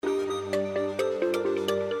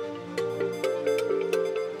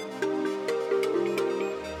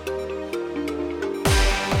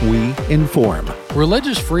we inform.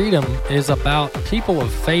 Religious freedom is about people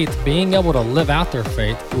of faith being able to live out their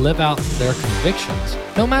faith, live out their convictions,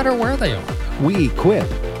 no matter where they are. We equip.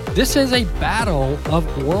 This is a battle of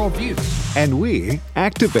worldviews. And we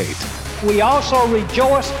activate. We also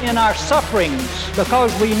rejoice in our sufferings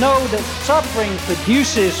because we know that suffering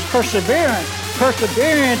produces perseverance,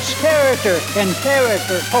 perseverance, character, and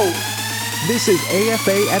character, hope. This is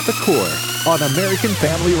AFA at the Core on American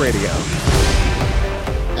Family Radio.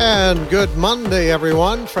 And good Monday,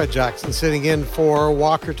 everyone. Fred Jackson sitting in for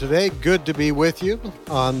Walker today. Good to be with you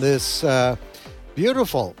on this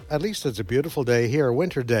beautiful, at least it's a beautiful day here, a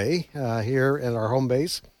winter day here in our home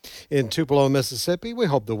base in Tupelo, Mississippi. We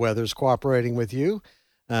hope the weather's cooperating with you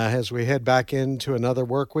as we head back into another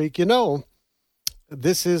work week. You know,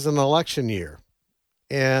 this is an election year,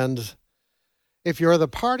 and if you're the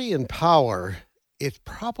party in power, it's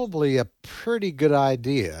probably a pretty good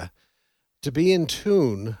idea to be in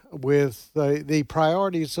tune with the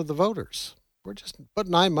priorities of the voters. We're just but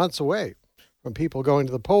 9 months away from people going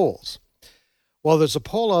to the polls. Well, there's a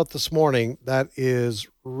poll out this morning that is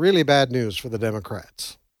really bad news for the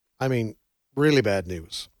Democrats. I mean, really bad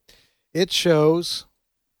news. It shows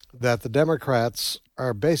that the Democrats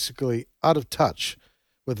are basically out of touch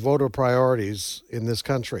with voter priorities in this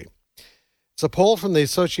country. It's a poll from the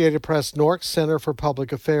Associated Press Nork Center for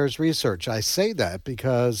Public Affairs Research. I say that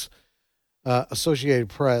because Associated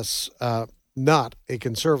Press, not a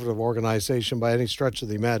conservative organization by any stretch of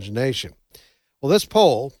the imagination. Well, this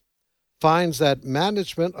poll finds that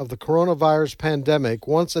management of the coronavirus pandemic,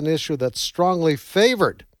 once an issue that strongly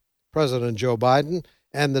favored President Joe Biden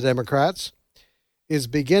and the Democrats, is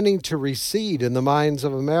beginning to recede in the minds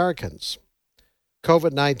of Americans.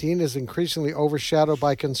 COVID-19 is increasingly overshadowed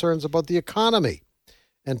by concerns about the economy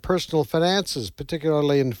and personal finances,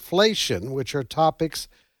 particularly inflation, which are topics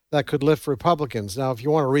that could lift Republicans. Now, if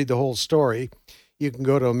you want to read the whole story, you can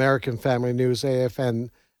go to American Family News,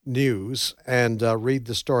 AFN News, and read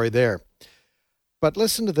the story there. But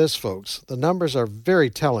listen to this, folks. The numbers are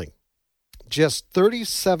very telling. Just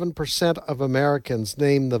 37% of Americans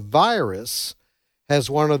name the virus as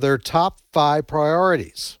one of their top 5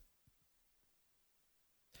 priorities,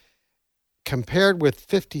 compared with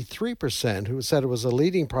 53% who said it was a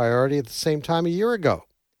leading priority at the same time a year ago.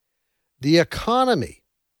 The economy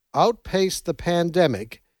outpaced the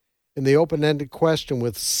pandemic in the open-ended question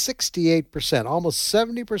with 68%, almost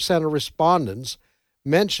 70% of respondents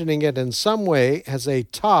mentioning it in some way as a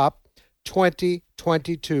top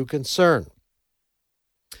 2022 concern.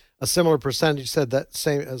 A similar percentage said that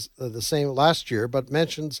the same last year, but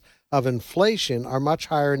mentions of inflation are much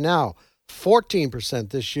higher now, 14%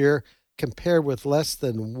 this year compared with less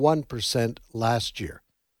than 1% last year.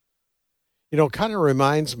 You know, it kind of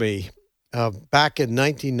reminds me back in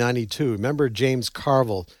 1992, remember James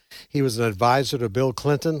Carville? He was an advisor to Bill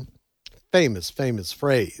Clinton. Famous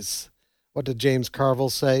phrase. What did James Carville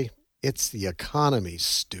say? It's the economy,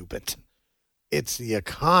 stupid. It's the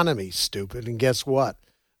economy, stupid. And guess what?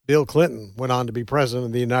 Bill Clinton went on to be president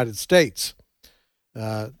of the United States.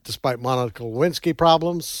 Despite Monica Lewinsky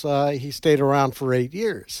problems, he stayed around for 8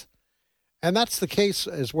 years. And that's the case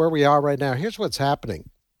is where we are right now. Here's what's happening.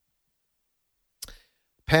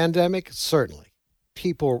 Pandemic, certainly.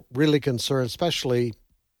 People really concerned, especially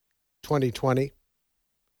 2020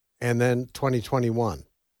 and then 2021.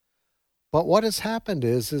 But what has happened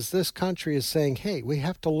is this country is saying, hey, we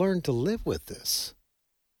have to learn to live with this.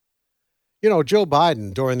 You know, Joe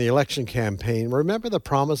Biden, during the election campaign, remember the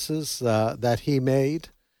promises that he made?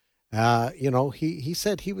 He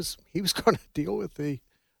said he was going to deal with the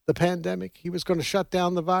pandemic. He was going to shut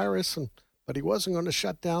down the virus, but he wasn't going to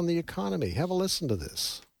shut down the economy. Have a listen to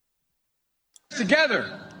this.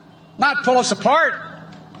 Together, not pull us apart.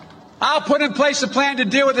 I'll put in place a plan to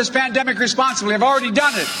deal with this pandemic responsibly. I've already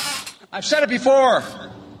done it. I've said it before.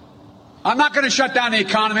 I'm not going to shut down the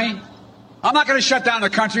economy. I'm not going to shut down the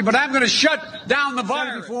country, but I'm going to shut down the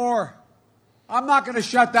virus. I'm not going to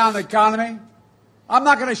shut down the economy. I'm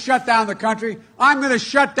not going to shut down the country. I'm going to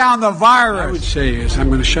shut down the virus. What I would say is I'm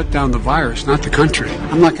going to shut down the virus, not the country.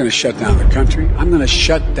 I'm not going to shut down the country. I'm going to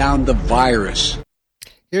shut down the virus.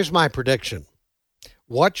 Here's my prediction.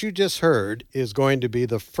 What you just heard is going to be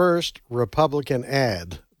the first Republican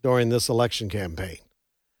ad during this election campaign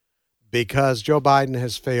because Joe Biden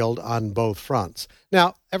has failed on both fronts.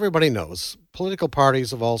 Now, everybody knows political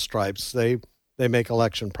parties of all stripes, they make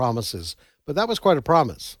election promises, but that was quite a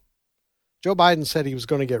promise. Joe Biden said he was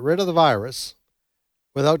going to get rid of the virus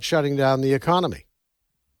without shutting down the economy.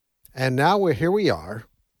 And now here we are,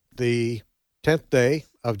 the 10th day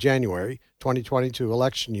of January, 2022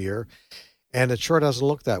 election year, and it sure doesn't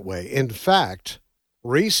look that way. In fact,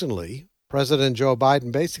 recently, President Joe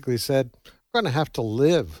Biden basically said, we're going to have to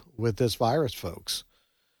live with this virus, folks.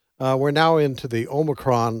 We're now into the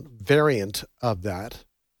Omicron variant of that.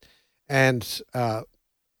 And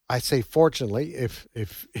I say, fortunately,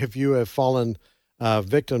 if you have fallen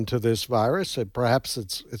victim to this virus, perhaps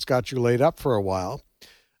it's got you laid up for a while.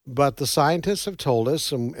 But the scientists have told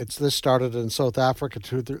us, and this started in South Africa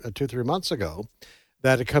 2-3 months ago,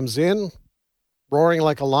 that it comes in roaring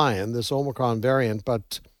like a lion, this Omicron variant,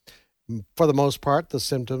 but for the most part, the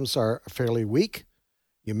symptoms are fairly weak.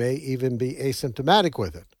 You may even be asymptomatic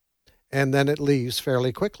with it, and then it leaves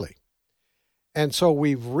fairly quickly. And so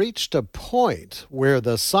we've reached a point where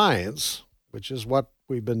the science, which is what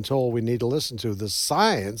we've been told we need to listen to, the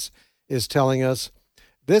science is telling us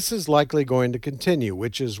this is likely going to continue,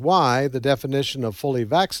 which is why the definition of fully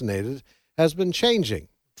vaccinated has been changing.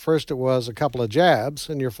 First, it was a couple of jabs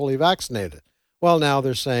and you're fully vaccinated. Well, now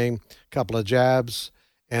they're saying a couple of jabs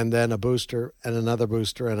and then a booster and another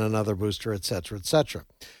booster and another booster, et cetera, et cetera.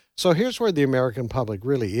 So here's where the American public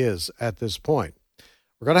really is at this point.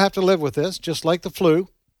 We're going to have to live with this, just like the flu.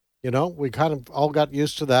 You know, we kind of all got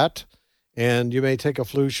used to that. And you may take a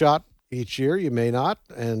flu shot each year, you may not,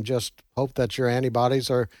 and just hope that your antibodies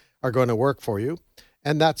are going to work for you.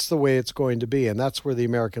 And that's the way it's going to be, and that's where the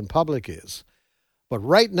American public is. But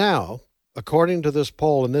right now, according to this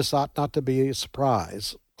poll, and this ought not to be a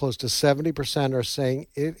surprise, close to 70% are saying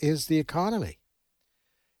it is the economy.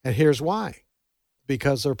 And here's why.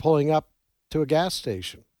 Because they're pulling up to a gas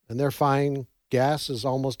station, and they're finding gas is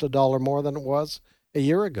almost $1 more than it was a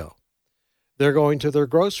year ago. They're going to their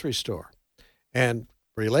grocery store. And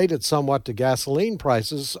related somewhat to gasoline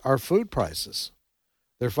prices are food prices.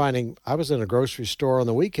 They're finding, I was in a grocery store on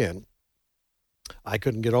the weekend. I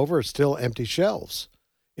couldn't get over it, still empty shelves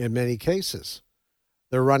in many cases.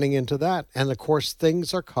 They're running into that. And of course,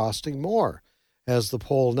 things are costing more. As the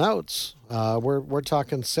poll notes, we're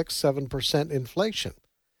talking 6-7% inflation.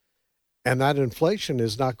 And that inflation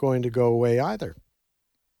is not going to go away either.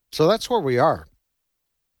 So that's where we are.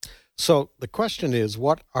 So the question is,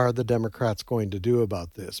 what are the Democrats going to do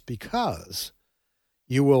about this? Because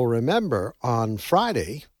you will remember on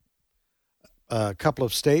Friday, a couple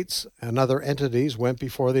of states and other entities went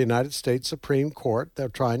before the United States Supreme Court. They're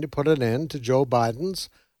trying to put an end to Joe Biden's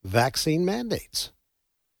vaccine mandates.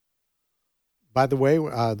 By the way,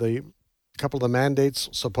 the couple of the mandates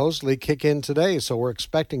supposedly kick in today, so we're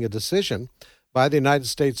expecting a decision by the United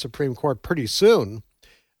States Supreme Court pretty soon,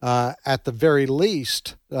 at the very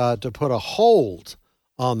least, to put a hold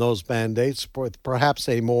on those mandates, with perhaps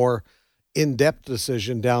a more in-depth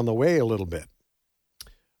decision down the way a little bit.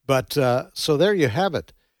 But so there you have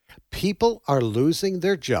it. People are losing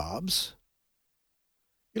their jobs.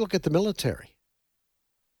 You look at the military.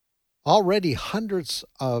 Already hundreds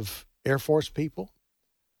of Air Force people,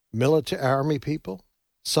 military Army people,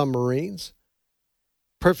 some Marines,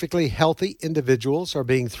 perfectly healthy individuals are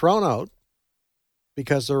being thrown out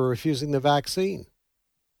because they're refusing the vaccine.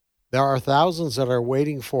 There are thousands that are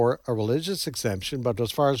waiting for a religious exemption, but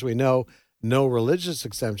as far as we know, no religious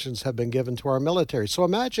exemptions have been given to our military. So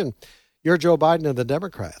imagine you're Joe Biden and the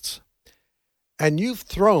Democrats, and you've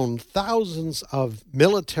thrown thousands of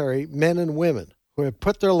military men and women who have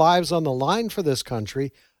put their lives on the line for this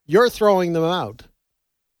country. You're throwing them out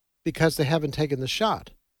because they haven't taken the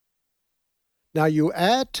shot. Now you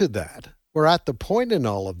add to that, we're at the point in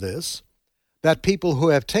all of this that people who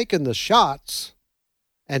have taken the shots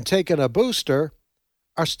and taken a booster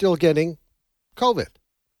are still getting COVID.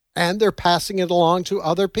 And they're passing it along to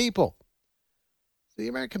other people. The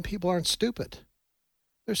American people aren't stupid.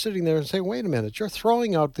 They're sitting there and saying, wait a minute, you're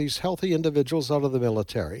throwing out these healthy individuals out of the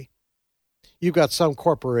military. You've got some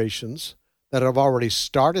corporations that have already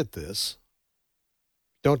started this.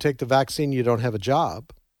 Don't take the vaccine, you don't have a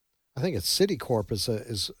job. I think it's Citicorp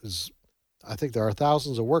is I think there are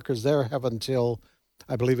thousands of workers there have until,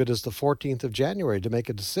 I believe it is the 14th of January to make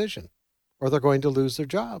a decision, or they're going to lose their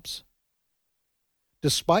jobs.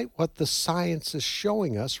 Despite what the science is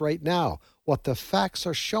showing us right now, what the facts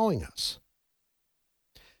are showing us.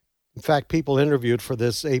 In fact, people interviewed for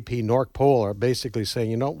this AP NORC poll are basically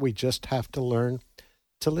saying, we just have to learn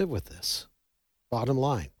to live with this. Bottom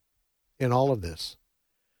line, in all of this.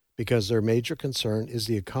 Because their major concern is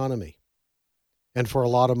the economy. And for a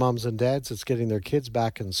lot of moms and dads, it's getting their kids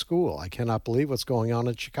back in school. I cannot believe what's going on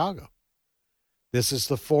in Chicago. This is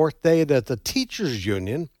the fourth day that the teachers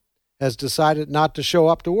union has decided not to show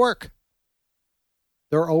up to work.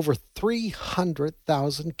 There are over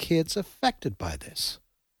 300,000 kids affected by this.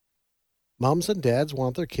 Moms and dads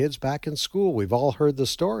want their kids back in school. We've all heard the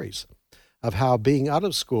stories of how being out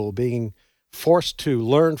of school, being forced to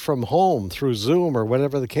learn from home through Zoom or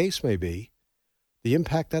whatever the case may be, the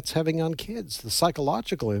impact that's having on kids, the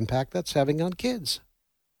psychological impact that's having on kids.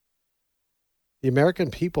 The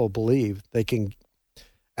American people believe they can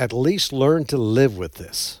at least learn to live with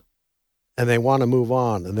this, and they want to move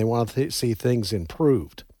on, and they want to see things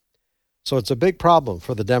improved. So it's a big problem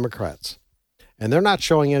for the Democrats, and they're not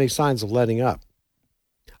showing any signs of letting up.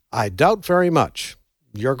 I doubt very much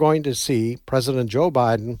you're going to see President Joe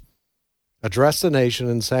Biden address the nation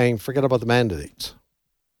and saying, forget about the mandates.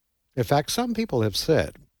 In fact, some people have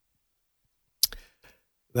said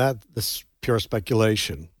that this is pure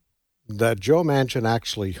speculation, that Joe Manchin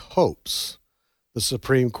actually hopes the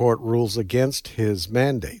Supreme Court rules against his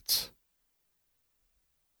mandates.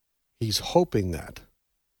 He's hoping that,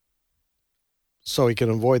 so he can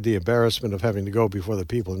avoid the embarrassment of having to go before the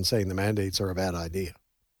people and saying the mandates are a bad idea.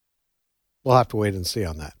 We'll have to wait and see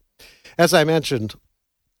on that. As I mentioned,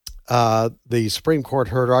 the Supreme Court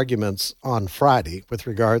heard arguments on Friday with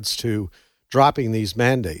regards to dropping these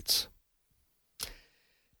mandates.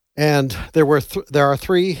 And there are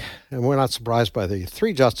three, and we're not surprised by the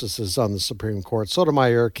three justices on the Supreme Court,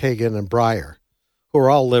 Sotomayor, Kagan, and Breyer, who are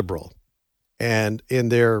all liberal. And in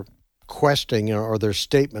their questioning or their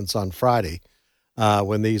statements on Friday,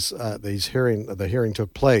 when the hearing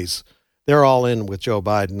took place, they're all in with Joe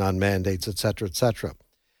Biden on mandates, et cetera, et cetera.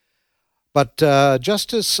 But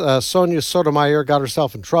Justice Sonia Sotomayor got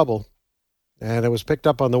herself in trouble, and it was picked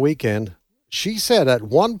up on the weekend. She said at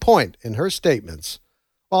one point in her statements,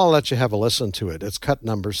 I'll let you have a listen to it. It's cut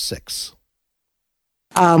number 6.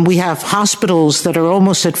 We have hospitals that are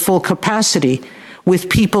almost at full capacity with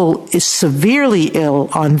people severely ill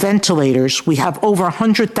on ventilators. We have over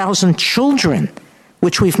 100,000 children,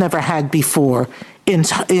 which we've never had before,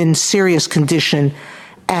 in serious condition,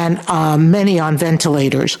 and many on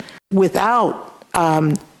ventilators. Without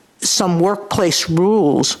some workplace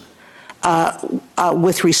rules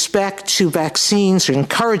with respect to vaccines or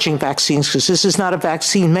encouraging vaccines, because this is not a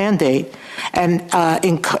vaccine mandate,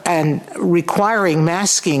 and requiring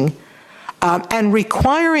masking and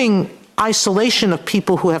requiring isolation of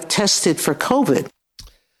people who have tested for COVID.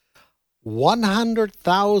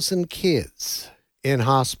 100,000 kids in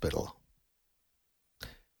hospital.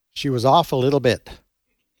 She was off a little bit.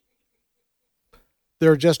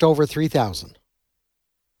 There are just over 3,000.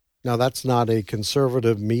 Now, that's not a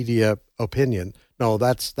conservative media opinion. No,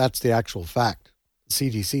 that's the actual fact. The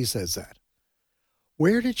CDC says that.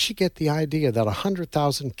 Where did she get the idea that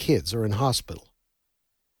 100,000 kids are in hospital?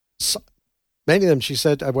 Many of them, she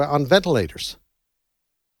said, were on ventilators.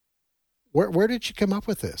 Where did she come up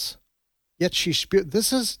with this? Yet she spewed.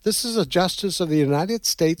 This is a justice of the United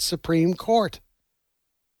States Supreme Court.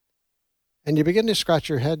 And you begin to scratch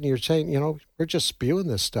your head and you're saying, we're just spewing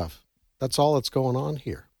this stuff. That's all that's going on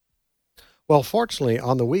here. Well, fortunately,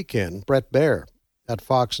 on the weekend, Bret Baier at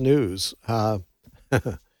Fox News,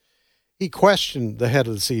 he questioned the head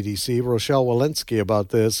of the CDC, Rochelle Walensky, about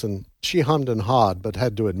this, and she hummed and hawed, but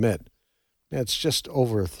had to admit, it's just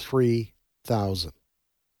over 3,000.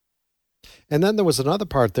 And then there was another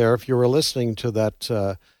part there, if you were listening to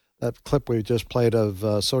that clip we just played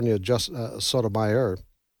of Sonia Sotomayor,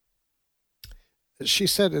 she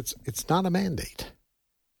said it's not a mandate.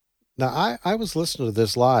 Now, I was listening to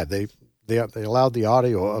this live. They allowed the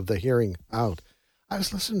audio of the hearing out. I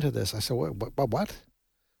was listening to this. I said, what?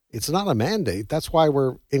 It's not a mandate. That's why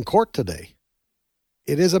we're in court today.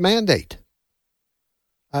 It is a mandate.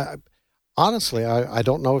 Honestly, I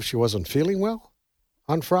don't know if she wasn't feeling well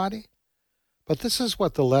on Friday, but this is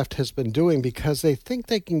what the left has been doing because they think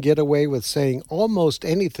they can get away with saying almost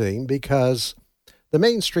anything because the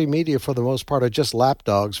mainstream media, for the most part, are just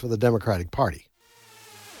lapdogs for the Democratic Party.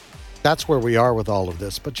 That's where we are with all of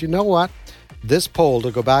this. But you know what? This poll, to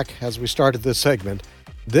go back as we started this segment,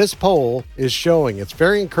 this poll is showing, it's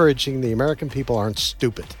very encouraging, the American people aren't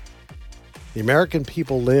stupid. The American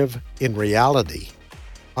people live in reality,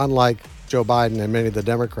 unlike Joe Biden and many of the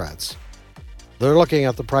Democrats. They're looking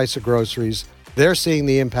at the price of groceries, they're seeing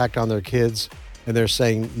the impact on their kids, and they're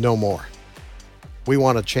saying no more. We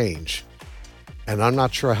want to change. And I'm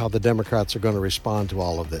not sure how the Democrats are going to respond to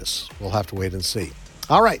all of this. We'll have to wait and see.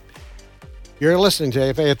 All right. You're listening to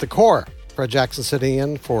AFA at the Core. Fred Jackson sitting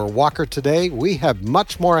in for Walker today. We have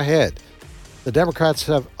much more ahead. The Democrats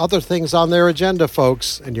have other things on their agenda,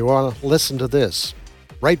 folks, and you want to listen to this.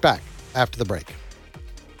 Right back after the break.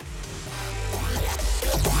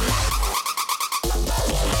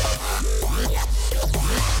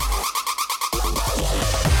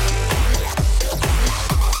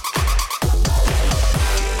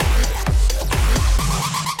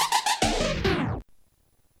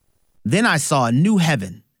 Then I saw a new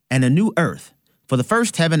heaven and a new earth, for the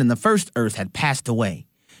first heaven and the first earth had passed away,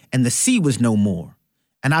 and the sea was no more.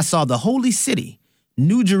 And I saw the holy city,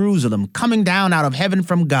 New Jerusalem, coming down out of heaven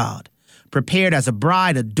from God, prepared as a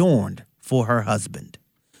bride adorned for her husband.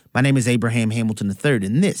 My name is Abraham Hamilton III,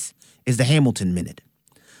 and this is the Hamilton Minute.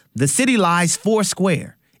 The city lies 4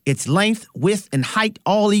 square, its length, width, and height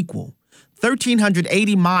all equal,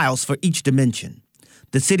 1,380 miles for each dimension.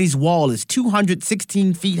 The city's wall is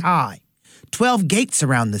 216 feet high, 12 gates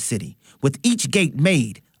surround the city, with each gate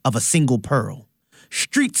made of a single pearl.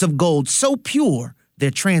 Streets of gold so pure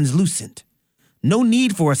they're translucent. No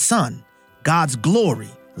need for a sun. God's glory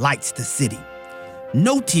lights the city.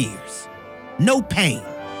 No tears, no pain.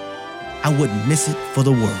 I wouldn't miss it for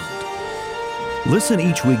the world. Listen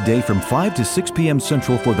each weekday from 5 to 6 p.m.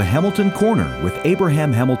 Central for the Hamilton Corner with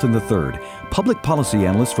Abraham Hamilton III, Public Policy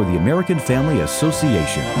Analyst for the American Family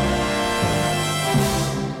Association.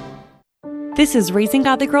 This is Raising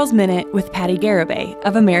Godly Girls Minute with Patty Garibay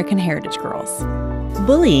of American Heritage Girls.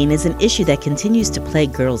 Bullying is an issue that continues to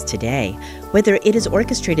plague girls today. Whether it is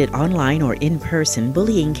orchestrated online or in person,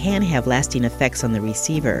 bullying can have lasting effects on the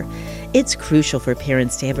receiver. It's crucial for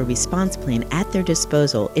parents to have a response plan at their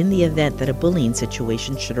disposal in the event that a bullying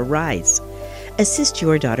situation should arise. Assist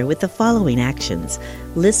your daughter with the following actions.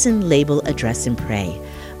 Listen, label, address, and pray.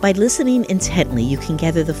 By listening intently, you can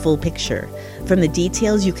gather the full picture. From the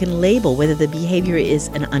details, you can label whether the behavior is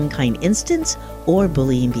an unkind instance or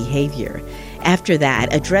bullying behavior. After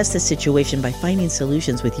that, address the situation by finding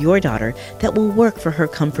solutions with your daughter that will work for her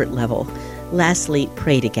comfort level. Lastly,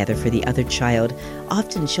 pray together for the other child.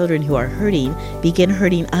 Often children who are hurting begin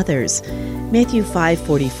hurting others. Matthew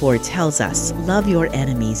 5:44 tells us, "Love your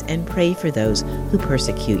enemies and pray for those who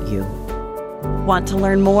persecute you." Want to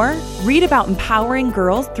learn more? Read about empowering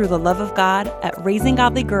girls through the love of God at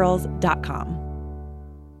raisinggodlygirls.com.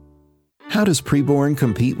 How does preborn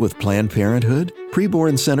compete with Planned Parenthood?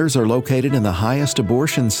 Preborn centers are located in the highest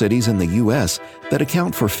abortion cities in the U.S. that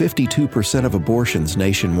account for 52% of abortions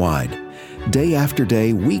nationwide. Day after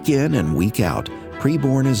day, week in and week out,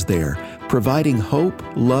 Preborn is there, providing hope,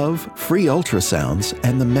 love, free ultrasounds,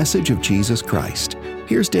 and the message of Jesus Christ.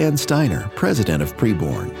 Here's Dan Steiner, president of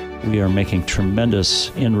Preborn. We are making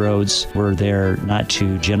tremendous inroads. We're there not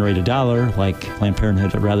to generate a dollar like Planned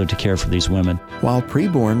Parenthood, but rather to care for these women. While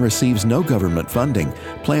Preborn receives no government funding,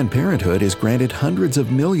 Planned Parenthood is granted hundreds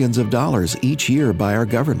of millions of dollars each year by our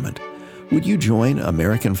government. Would you join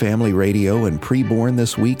American Family Radio and Preborn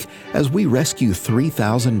this week as we rescue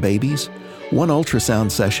 3,000 babies? One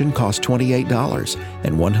ultrasound session costs $28,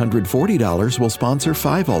 and $140 will sponsor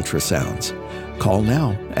 5 ultrasounds. Call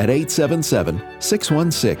now at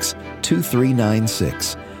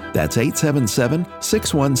 877-616-2396. That's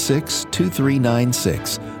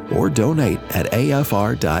 877-616-2396. Or donate at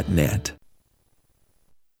afr.net.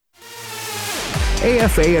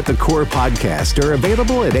 AFA at the Core podcast are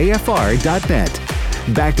available at afr.net.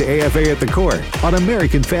 Back to AFA at the Core on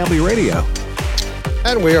American Family Radio.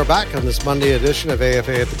 And we are back on this Monday edition of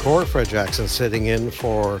AFA at the Core. Fred Jackson sitting in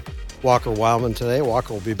for Walker Wildman today.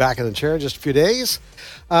 Walker will be back in the chair in just a few days.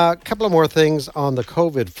 A couple of more things on the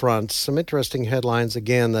COVID front. Some interesting headlines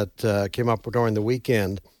again that came up during the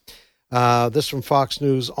weekend. This from Fox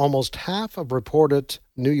News. Almost half of reported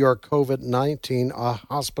New York COVID-19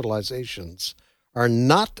 hospitalizations are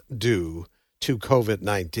not due to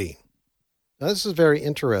COVID-19. Now, this is very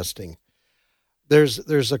interesting.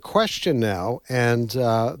 There's a question now, and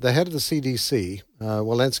the head of the CDC,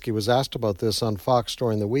 Walensky, was asked about this on Fox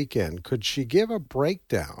during the weekend. Could she give a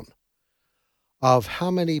breakdown of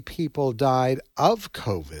how many people died of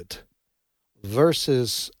COVID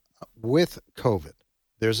versus with COVID?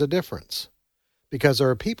 There's a difference, because there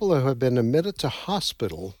are people who have been admitted to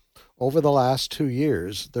hospital over the last 2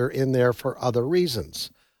 years. They're in there for other reasons,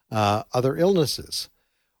 other illnesses.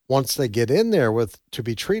 Once they get in there to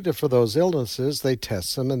be treated for those illnesses, they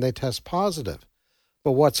test them and they test positive.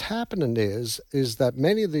 But what's happening is that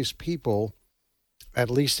many of these people, at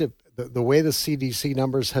least if the way the CDC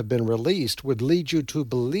numbers have been released, would lead you to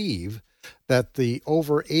believe that the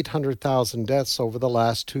over 800,000 deaths over the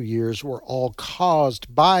last 2 years were all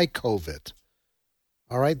caused by COVID.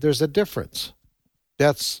 All right, there's a difference.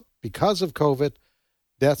 Deaths because of COVID,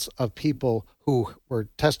 deaths of people who were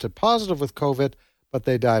tested positive with COVID, but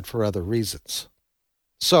they died for other reasons.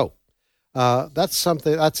 So that's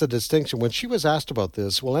a distinction. When she was asked about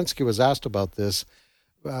this, Walensky was asked about this,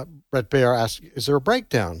 Brett Baer asked, is there a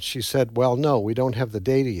breakdown? She said, well, no, we don't have the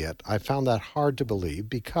data yet. I found that hard to believe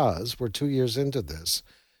because we're 2 years into this.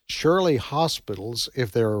 Surely hospitals,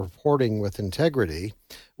 if they're reporting with integrity,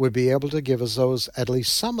 would be able to give us at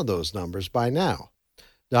least some of those numbers by now.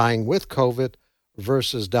 Dying with COVID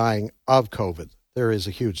versus dying of COVID. There is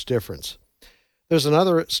a huge difference. There's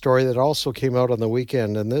another story that also came out on the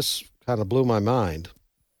weekend, and this kind of blew my mind.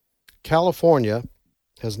 California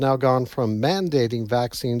has now gone from mandating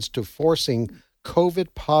vaccines to forcing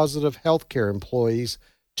COVID-positive healthcare employees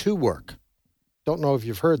to work. Don't know if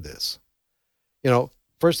you've heard this.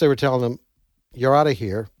 First they were telling them, you're out of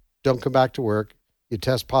here, don't come back to work, you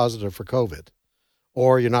test positive for COVID,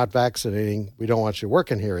 or you're not vaccinating, we don't want you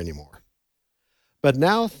working here anymore. But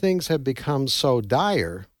now things have become so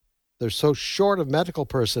dire, they're so short of medical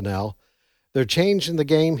personnel, they're changing the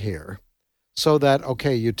game here so that,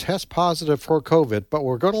 okay, you test positive for COVID, but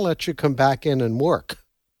we're going to let you come back in and work.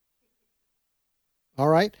 All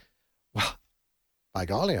right? Well, by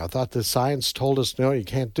golly, I thought the science told us, no, you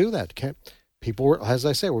can't do that. People were, as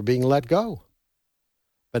I say, were being let go.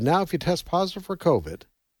 But now if you test positive for COVID,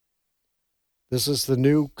 this is the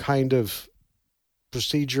new kind of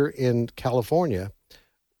procedure in California.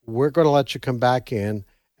 We're going to let you come back in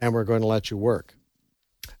and we're going to let you work.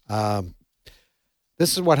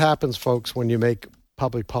 This is what happens, folks, when you make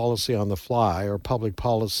public policy on the fly or public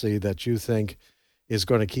policy that you think is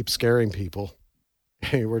going to keep scaring people.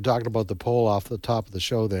 We're talking about the poll off the top of the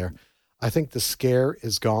show there. I think the scare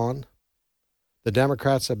is gone. The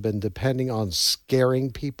Democrats have been depending on scaring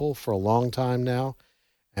people for a long time now,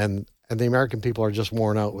 and the American people are just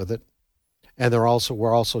worn out with it. And we're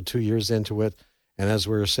also 2 years into it. And as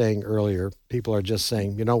we were saying earlier, people are just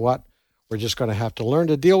saying, you know what? We're just going to have to learn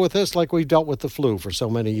to deal with this like we've dealt with the flu for so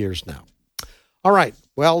many years now. All right.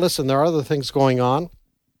 Well, listen, there are other things going on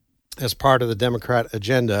as part of the Democrat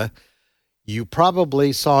agenda. You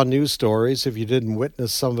probably saw news stories if you didn't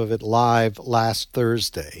witness some of it live last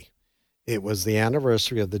Thursday. It was the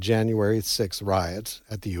anniversary of the January 6th riots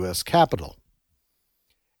at the U.S. Capitol.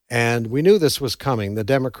 And we knew this was coming. The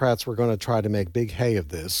Democrats were going to try to make big hay of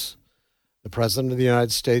this. The President of the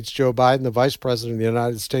United States, Joe Biden, the Vice President of the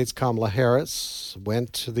United States, Kamala Harris,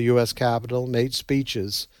 went to the U.S. Capitol, made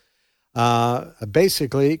speeches,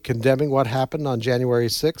 basically condemning what happened on January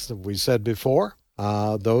 6th. We said before,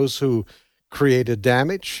 those who created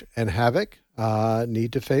damage and havoc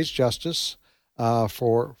need to face justice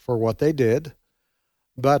for what they did.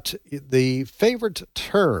 But the favorite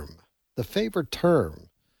term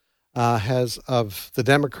has of the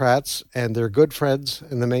Democrats and their good friends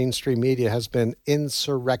in the mainstream media has been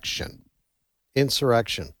insurrection.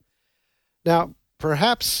 Insurrection. Now,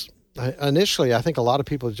 perhaps initially, I think a lot of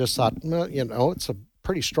people just thought, well, it's a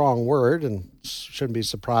pretty strong word and shouldn't be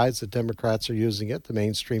surprised that Democrats are using it, the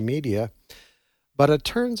mainstream media. But it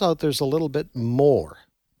turns out there's a little bit more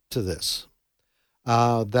to this.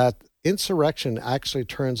 That insurrection actually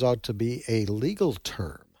turns out to be a legal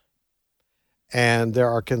term. And there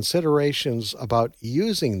are considerations about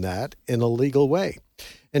using that in a legal way.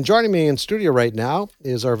 And joining me in studio right now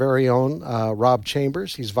is our very own Rob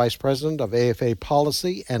Chambers. He's Vice President of AFA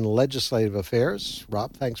Policy and Legislative Affairs.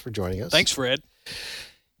 Rob, thanks for joining us. Thanks, Fred.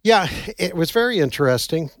 Yeah, it was very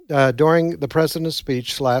interesting. During the President's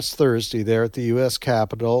speech last Thursday there at the U.S.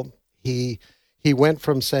 Capitol, he went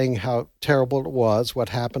from saying how terrible it was, what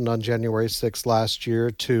happened on January 6th last year,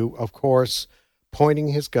 to, of course, pointing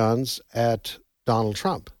his guns at Donald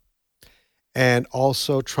Trump and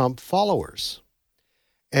also Trump followers.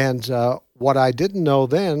 And what I didn't know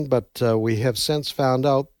then, but we have since found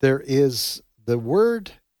out, there is the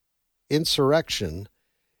word insurrection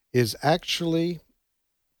is actually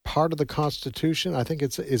part of the Constitution. I think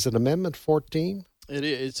is it Amendment 14? It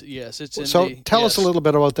is, yes. It's in so tell us a little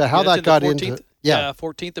bit about that, how that got into...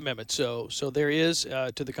 14th Amendment. So there is,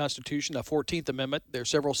 to the Constitution, a 14th Amendment. There are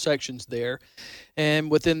several sections there. And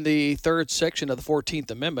within the third section of the 14th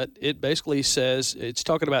Amendment, it basically says, it's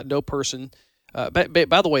talking about no person... by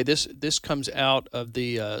the way, this comes out of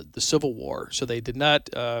the Civil War. So they did not,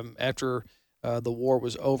 after the war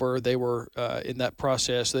was over, they were in that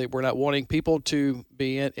process. They were not wanting people to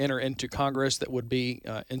enter into Congress that would be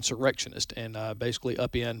insurrectionist and basically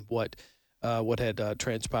upend what had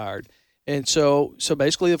transpired. And so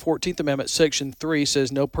basically the 14th Amendment, Section 3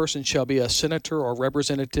 says no person shall be a senator or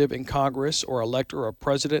representative in Congress or elector or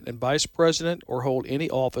president and vice president or hold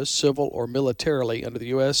any office, civil or militarily, under the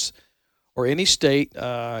U.S. or any state,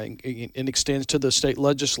 and extends to the state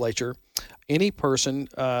legislature, any person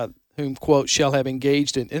whom, quote, shall have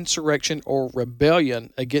engaged in insurrection or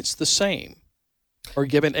rebellion against the same, or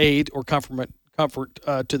given aid or comfort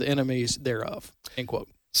to the enemies thereof, end quote.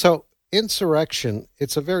 So insurrection,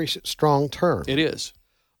 it's a very strong term. It is.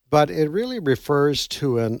 But it really refers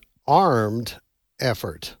to an armed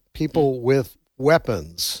effort, people with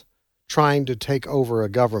weapons trying to take over a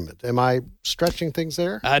government. Am I stretching things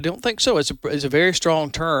there? I don't think so. It's a very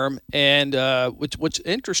strong term, and what's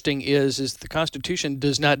interesting is the Constitution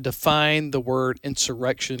does not define the word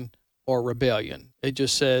insurrection or rebellion. It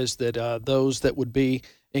just says that those that would be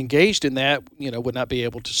engaged in that, would not be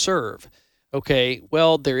able to serve. Okay,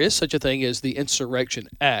 well, there is such a thing as the Insurrection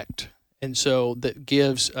Act, and so that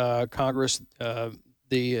gives Congress and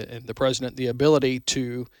the president the ability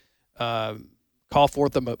to call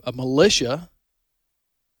forth a militia,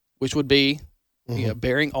 which would be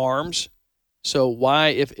bearing arms. So why,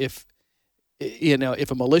 if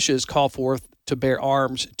a militia is called forth to bear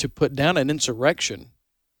arms to put down an insurrection,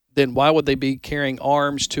 then why would they be carrying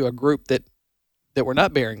arms to a group that were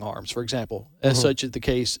not bearing arms, for example, as such is the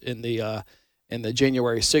case in the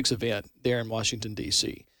January 6th event there in Washington,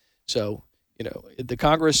 D.C. So, the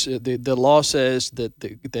Congress, the law says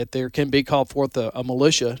that there can be called forth a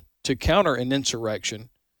militia to counter an insurrection.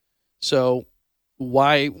 So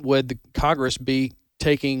why would the Congress be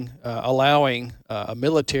allowing a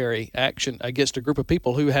military action against a group of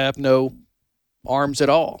people who have no arms at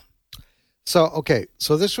all? So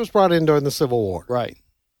this was brought in during the Civil War. Right.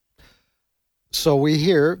 So we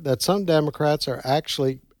hear that some Democrats are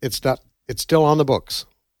actually, it's still on the books,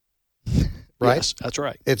 right? Yes, that's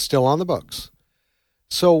right. It's still on the books.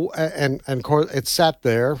 So, and of course, it's sat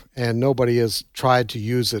there, and nobody has tried to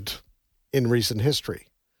use it in recent history.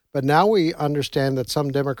 But now we understand that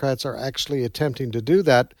some Democrats are actually attempting to do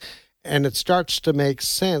that, and it starts to make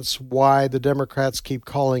sense why the Democrats keep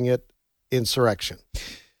calling it insurrection.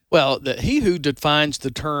 Well, he who defines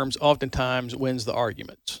the terms oftentimes wins the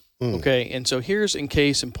arguments. Okay, and so here's in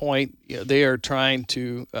case in point, they are trying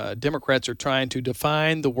to, Democrats are trying to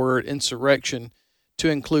define the word insurrection to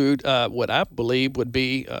include what I believe would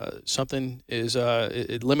be something is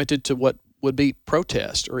limited to what would be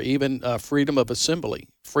protest or even freedom of assembly,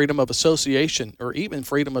 freedom of association, or even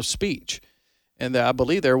freedom of speech. And I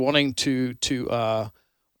believe they're wanting to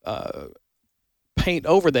paint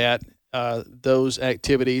over that those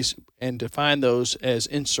activities and define those as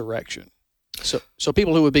insurrection. So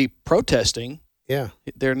people who would be protesting,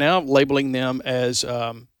 they're now labeling them as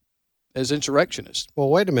insurrectionists. Well,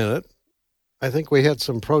 wait a minute. I think we had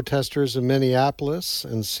some protesters in Minneapolis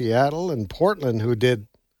and Seattle and Portland who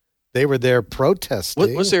they were there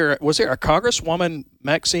protesting. Was there a Congresswoman,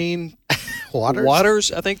 Maxine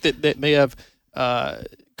Waters, I think that may have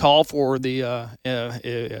called for the,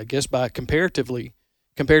 I guess by comparative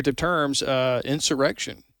terms,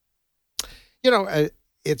 insurrection.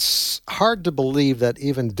 It's hard to believe that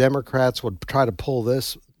even Democrats would try to pull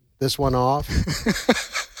this one off.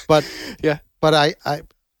 But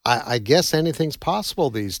I guess anything's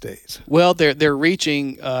possible these days. Well, they're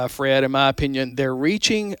reaching, Fred. In my opinion, they're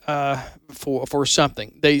reaching for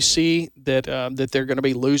something. They see that they're going to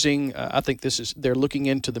be losing. I think they're looking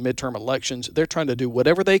into the midterm elections. They're trying to do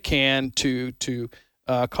whatever they can to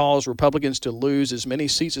cause Republicans to lose as many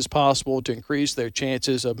seats as possible to increase their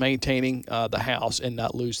chances of maintaining the House and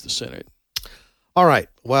not lose the Senate. All right.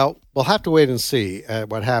 Well, we'll have to wait and see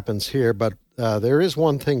what happens here, but there is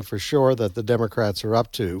one thing for sure that the Democrats are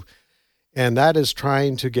up to, and that is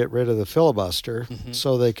trying to get rid of the filibuster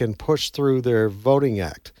so they can push through their voting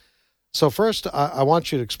act. So first, I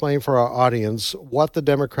want you to explain for our audience what the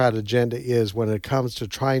Democrat agenda is when it comes to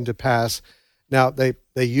trying to pass. Now, they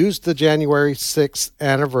used the January 6th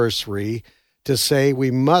anniversary to say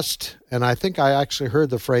we must, and I think I actually heard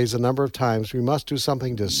the phrase a number of times, we must do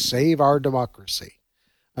something to save our democracy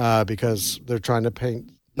because they're trying to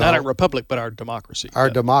paint... Not our republic, but our democracy. Our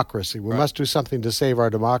democracy. We must do something to save our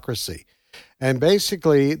democracy. And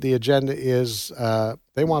basically, the agenda is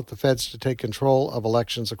they want the feds to take control of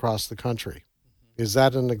elections across the country. Is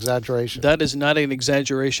that an exaggeration? That is not an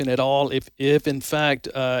exaggeration at all. If in fact,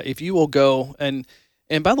 if you will go, and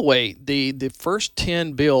by the way, the first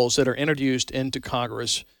 10 bills that are introduced into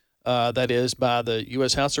Congress, that is by the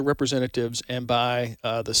U.S. House of Representatives and by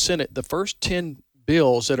the Senate, the first 10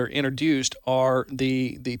 bills that are introduced are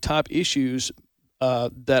the top issues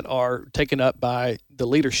that are taken up by the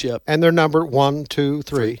leadership. And they're numbered 1, 2,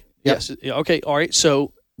 3. Yep. Yes. Okay. All right.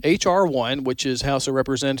 So H.R. 1, which is House of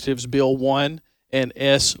Representatives Bill 1 and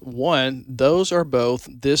S1, those are both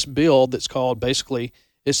this bill that's called basically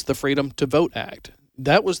it's the Freedom to Vote Act.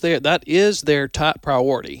 That is their top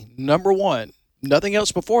priority. Number one. Nothing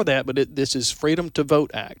else before that, but this is Freedom to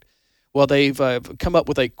Vote Act. Well, they've come up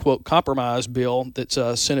with a, quote, compromise bill that's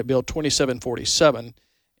Senate Bill 2747,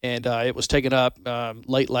 and it was taken up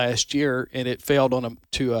late last year, and it failed on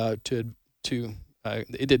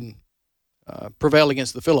it didn't prevail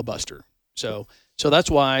against the filibuster. So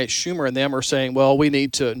that's why Schumer and them are saying, well, we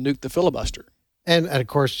need to nuke the filibuster. And of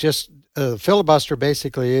course, just Filibuster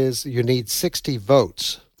basically is you need 60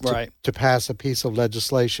 votes to pass a piece of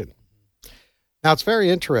legislation. Now, it's very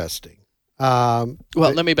interesting.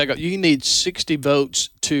 Let me back up. You need 60 votes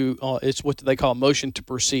to, it's what they call a motion to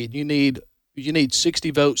proceed. You need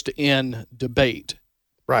 60 votes to end debate.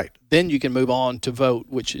 Right. Then you can move on to vote,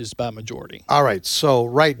 which is by majority. All right. So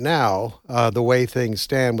right now, the way things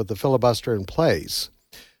stand with the filibuster in place,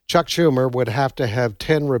 Chuck Schumer would have to have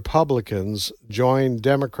 10 Republicans join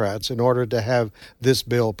Democrats in order to have this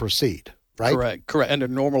bill proceed, right? Correct. Under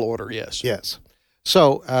normal order, yes. Yes.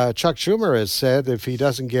 So Chuck Schumer has said if he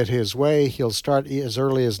doesn't get his way, he'll start as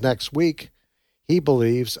early as next week, he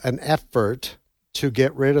believes, an effort to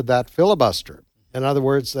get rid of that filibuster. In other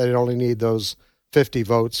words, they only need those 50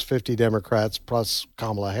 votes, 50 Democrats plus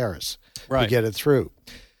Kamala Harris to get it through.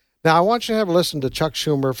 Now, I want you to have a listen to Chuck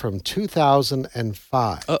Schumer from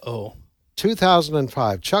 2005.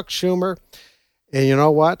 2005. Chuck Schumer, and you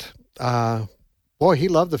know what? Boy, he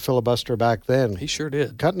loved the filibuster back then. He sure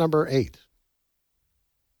did. Cut number 8.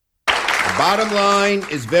 The bottom line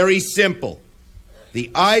is very simple. The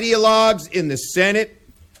ideologues in the Senate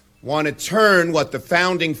want to turn what the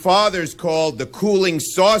founding fathers called the cooling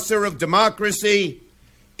saucer of democracy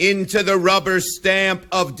into the rubber stamp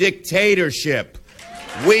of dictatorship.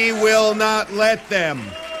 We will not let them.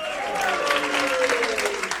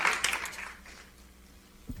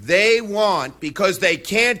 They want, because they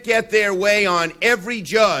can't get their way on every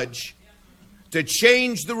judge, to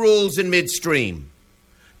change the rules in midstream,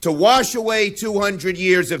 to wash away 200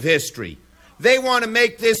 years of history. They want to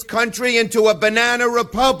make this country into a banana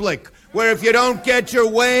republic, where if you don't get your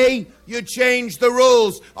way, you change the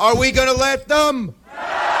rules. Are we going to let them?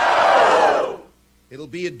 No! It'll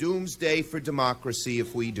be a doomsday for democracy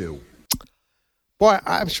if we do. Boy,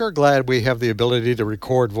 I'm sure glad we have the ability to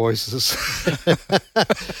record voices.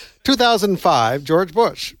 2005, George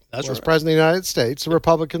Bush was president of the United States. The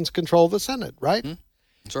Republicans controlled the Senate, right?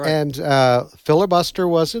 That's right. And filibuster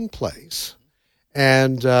was in place.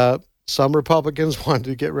 And some Republicans wanted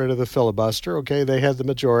to get rid of the filibuster. Okay, they had the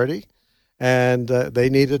majority. And they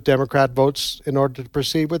needed Democrat votes in order to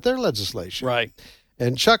proceed with their legislation. Right.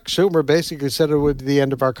 And Chuck Schumer basically said it would be the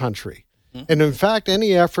end of our country. And in fact,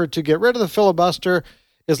 any effort to get rid of the filibuster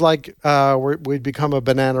is like we'd become a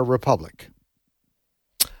banana republic.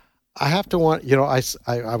 I have to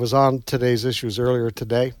I was on today's issues earlier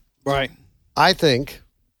today. Right. I think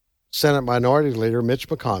Senate Minority Leader Mitch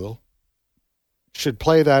McConnell should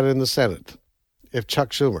play that in the Senate if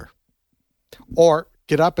Chuck Schumer. Or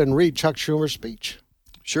get up and read Chuck Schumer's speech.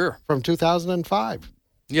 Sure. From 2005.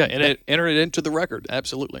 Yeah, and enter it into the record.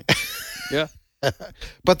 Absolutely. Yeah.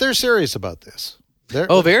 But they're serious about this.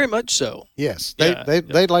 Very much so. Yes.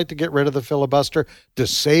 They'd like to get rid of the filibuster to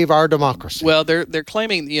save our democracy. Well, they're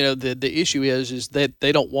claiming, the issue is that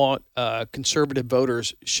they don't want conservative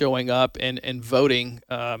voters showing up and voting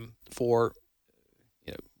for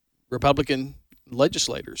Republican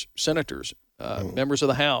legislators, senators, members of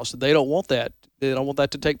the House. They don't want that. They don't want that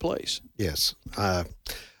to take place. Yes.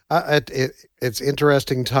 It's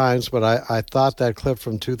interesting times, but I thought that clip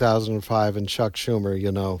from 2005 and Chuck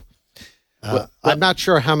Schumer, I'm not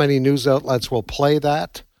sure how many news outlets will play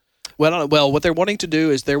that. Well, what they're wanting to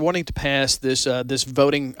do is they're wanting to pass this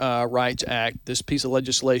Voting Rights Act, this piece of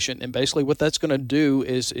legislation, and basically what that's going to do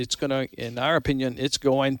is it's going to, in our opinion, it's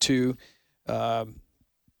going to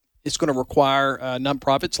require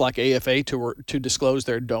nonprofits like AFA to disclose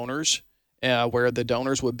their donors. Where the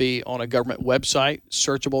donors would be on a government website,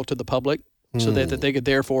 searchable to the public, so that they could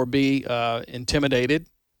therefore be intimidated,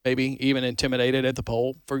 maybe even intimidated at the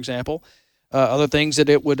poll, for example. Other things that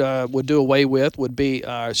it would do away with would be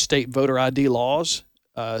state voter ID laws,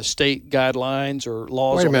 state guidelines or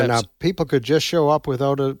laws. Wait a minute, now people could just show up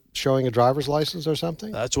without showing a driver's license or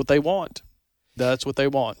something? That's what they want. That's what they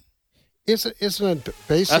want. Isn't it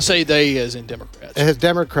basically? I say they as in Democrats. As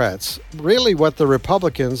Democrats, really, what the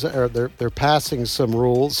Republicans are, they're passing some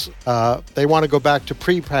rules. They want to go back to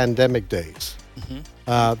pre-pandemic days.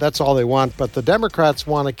 Mm-hmm. That's all they want. But the Democrats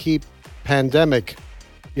want to keep pandemic,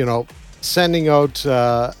 sending out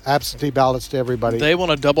absentee ballots to everybody. They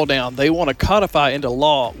want to double down. They want to codify into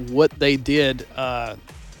law what they did by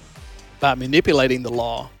manipulating the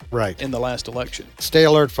law in the last election. Stay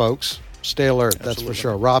alert, folks. Stay alert, that's for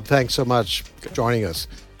sure. Rob, thanks so much for joining us.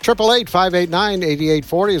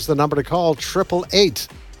 888-589-8840 is the number to call.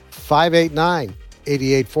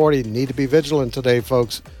 888-589-8840. Need to be vigilant today,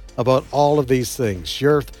 folks, about all of these things.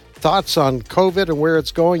 Your thoughts on COVID and where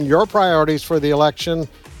it's going, your priorities for the election,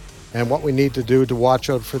 and what we need to do to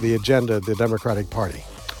watch out for the agenda of the Democratic Party.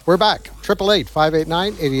 We're back.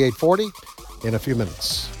 888-589-8840 in a few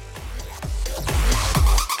minutes.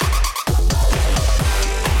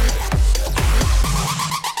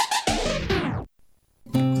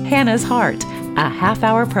 Hannah's Heart, a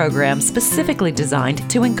half-hour program specifically designed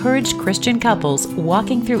to encourage Christian couples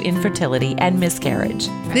walking through infertility and miscarriage.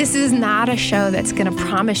 This is not a show that's going to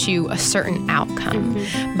promise you a certain outcome,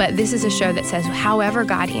 but this is a show that says, however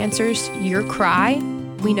God answers your cry,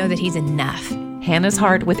 we know that He's enough. Hannah's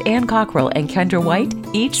Heart with Ann Cockrell and Kendra White,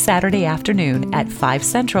 each Saturday afternoon at 5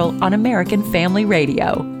 Central on American Family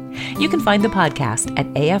Radio. You can find the podcast at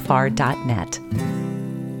afr.net.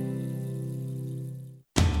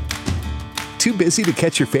 Too busy to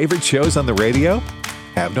catch your favorite shows on the radio?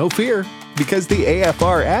 Have no fear, because the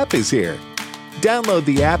AFR app is here. Download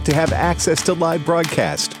the app to have access to live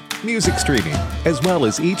broadcast, music streaming, as well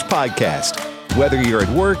as each podcast. Whether you're at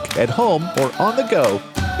work, at home, or on the go,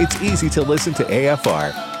 it's easy to listen to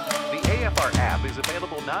AFR. The AFR app is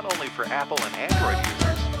available not only for Apple and Android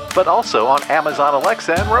users, but also on Amazon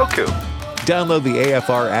Alexa and Roku. Download the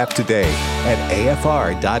AFR app today at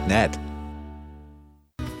afr.net.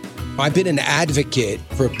 I've been an advocate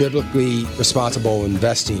for biblically responsible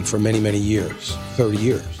investing for many, many years, 30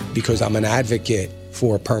 years, because I'm an advocate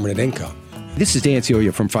for permanent income. This is Dan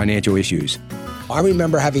Celia from Financial Issues. I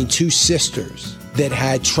remember having two sisters that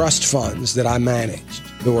had trust funds that I managed.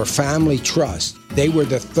 They were family trust. They were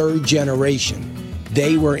the third generation.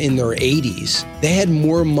 They were in their 80s. They had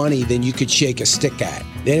more money than you could shake a stick at.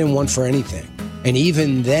 They didn't want for anything. And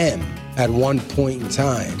even them, at one point in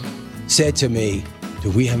time, said to me, do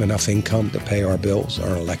we have enough income to pay our bills,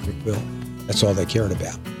 our electric bill? That's all they cared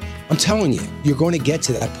about. I'm telling you, you're going to get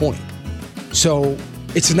to that point. So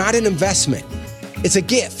it's not an investment. It's a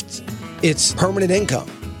gift. It's permanent income.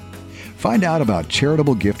 Find out about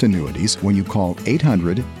charitable gift annuities when you call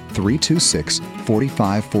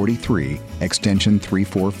 800-326-4543, extension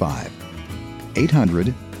 345.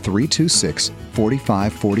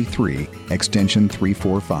 800-326-4543, extension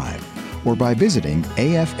 345. Or by visiting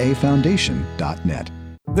afafoundation.net.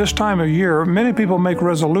 This time of year, many people make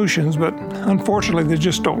resolutions, but unfortunately they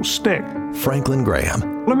just don't stick. Franklin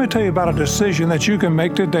Graham. Let me tell you about a decision that you can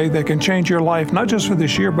make today that can change your life, not just for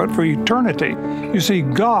this year, but for eternity. You see,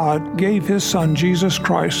 God gave His Son, Jesus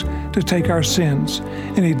Christ, to take our sins.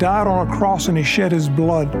 And He died on a cross and He shed His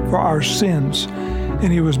blood for our sins.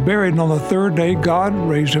 And He was buried, and on the third day, God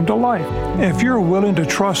raised Him to life. And if you're willing to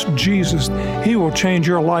trust Jesus, He will change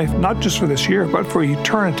your life, not just for this year, but for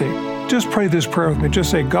eternity. Just pray this prayer with me. Just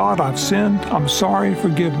say, God, I've sinned. I'm sorry.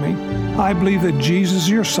 Forgive me. I believe that Jesus is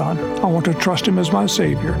your Son. I want to trust Him as my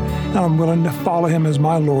Savior, and I'm willing to follow Him as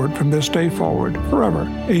my Lord from this day forward, forever.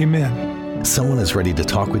 Amen. Someone is ready to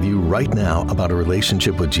talk with you right now about a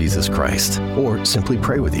relationship with Jesus Christ, or simply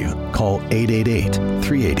pray with you. Call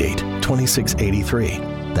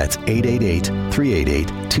 888-388-2683. That's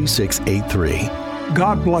 888-388-2683.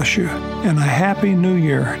 God bless you, and a Happy New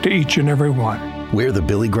Year to each and every one. We're the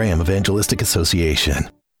Billy Graham Evangelistic Association.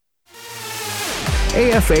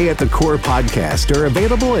 AFA at the Core podcast are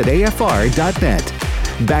available at afr.net.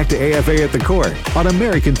 Back to AFA at the Core on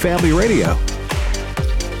American Family Radio.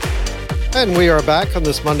 And we are back on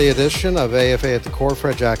this Monday edition of AFA at the Core.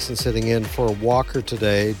 Fred Jackson sitting in for Walker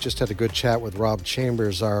today. Just had a good chat with Rob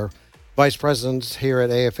Chambers, our Vice President here at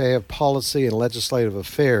AFA of Policy and Legislative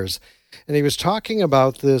Affairs. And he was talking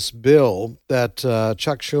about this bill that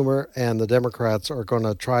Chuck Schumer and the Democrats are going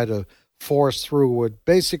to try to force through, would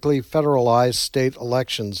basically federalize state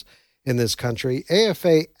elections in this country.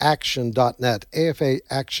 AFAaction.net,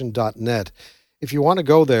 AFAaction.net. If you want to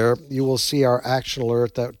go there, you will see our action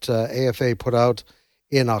alert that AFA put out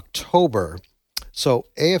in October. So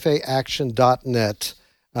AFAaction.net,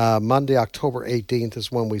 Monday, October 18th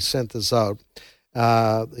is when we sent this out.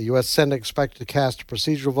 The U.S. Senate expected to cast a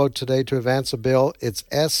procedural vote today to advance a bill. It's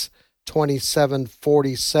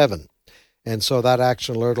S-2747. And so that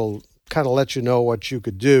action alert will kind of let you know what you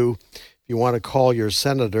could do if you want to call your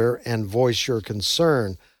senator and voice your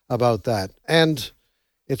concern about that. And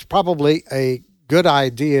it's probably a good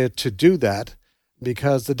idea to do that,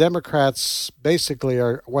 because the Democrats basically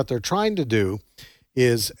are, what they're trying to do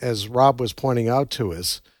is, as Rob was pointing out to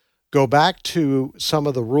us, go back to some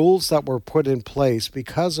of the rules that were put in place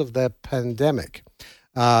because of the pandemic.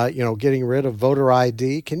 Getting rid of voter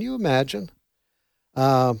ID. Can you imagine?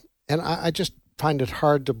 And I just find it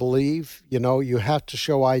hard to believe. You have to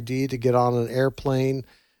show ID to get on an airplane.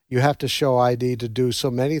 You have to show ID to do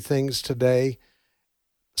so many things today.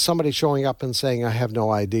 Somebody showing up and saying, I have no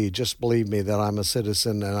ID, just believe me that I'm a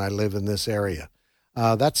citizen and I live in this area.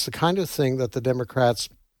 That's the kind of thing that the Democrats,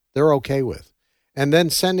 they're okay with. And then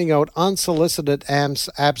sending out unsolicited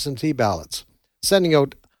absentee ballots, sending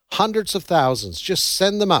out hundreds of thousands, just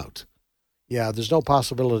send them out. Yeah, there's no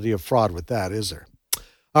possibility of fraud with that, is there?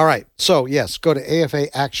 All right, so yes, go to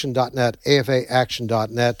afaaction.net,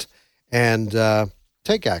 afaaction.net. and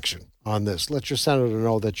take action on this. Let your senator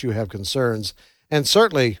know that you have concerns. And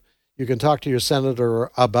certainly you can talk to your senator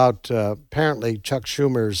about apparently Chuck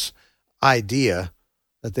Schumer's idea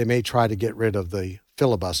that they may try to get rid of the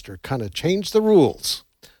filibuster, kind of change the rules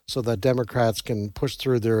so that Democrats can push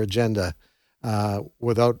through their agenda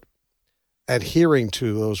without adhering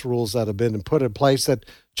to those rules that have been put in place that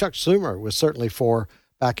Chuck Schumer was certainly for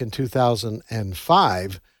back in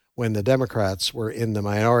 2005 when the Democrats were in the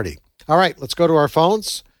minority. All right, let's go to our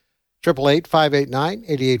phones.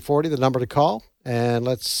 888-589-8840, the number to call. And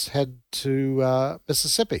let's head to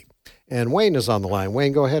Mississippi. And Wayne is on the line.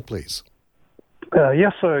 Wayne, go ahead, please.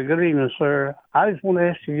 Yes, sir. Good evening, sir. I just want to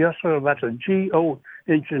ask you, yes, sir, about the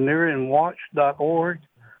geoengineeringwatch.org.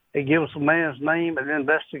 It gives a man's name and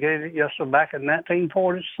investigated, yes, sir, back in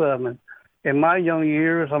 1947. In my young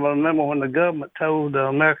years, I remember when the government told the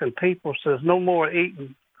American people, says, no more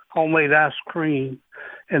eating homemade ice cream,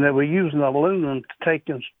 and they were using aluminum to take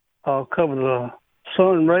and cover the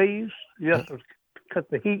sun rays, yes, sir, cut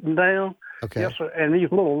the heating down. Okay. Yes, sir. And these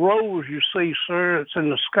little rolls you see, sir, it's in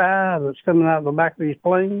the sky that's coming out of the back of these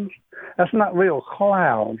planes. That's not real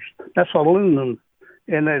clouds. That's aluminum,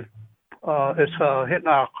 and it's hitting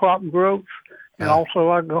our crop growth and also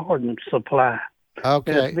our garden supply.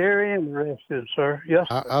 Okay. And it's very interesting, sir. Yes,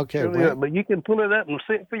 sir. Okay. Really, but you can pull it up and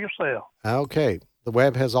see it for yourself. Okay. The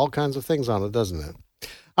web has all kinds of things on it, doesn't it?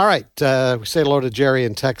 All right. We say hello to Jerry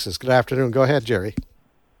in Texas. Good afternoon. Go ahead, Jerry.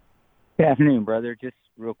 Good afternoon, brother. Just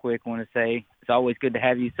real quick, want to say it's always good to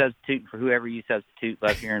have you substitute for whoever you substitute.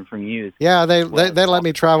 Love hearing from you. Yeah, they let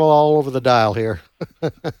me travel all over the dial here.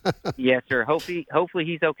 Yes, sir. Hopefully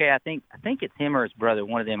he's okay. I think it's him or his brother.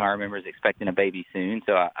 One of them I remember is expecting a baby soon,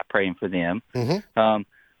 so I pray for them. Mm-hmm.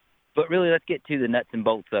 But really, let's get to the nuts and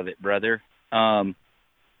bolts of it, brother. I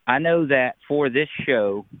know that for this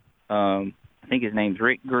show, I think his name's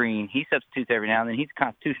Rick Green. He substitutes every now and then. He's a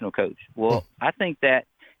constitutional coach. Well, I think that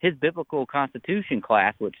his biblical constitution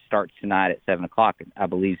class, which starts tonight at 7 o'clock, I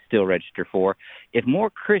believe still register for, if more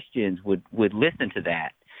Christians would listen to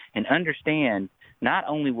that and understand not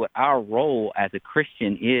only what our role as a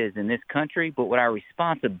Christian is in this country, but what our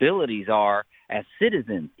responsibilities are as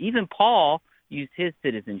citizens. Even Paul used his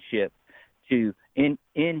citizenship to, in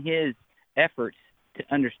his efforts to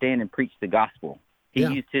understand and preach the gospel. He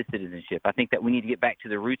used his citizenship. I think that we need to get back to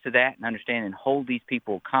the roots of that and understand and hold these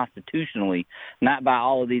people constitutionally, not by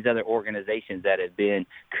all of these other organizations that have been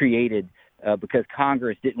created because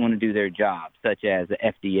Congress didn't want to do their job, such as the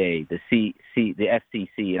FDA, the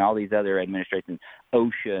FCC, and all these other administrations,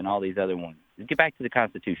 OSHA, and all these other ones. Get back to the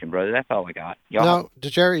Constitution, brother. That's all I got. No,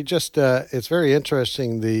 Jerry, just it's very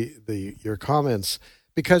interesting your comments.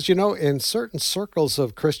 Because, in certain circles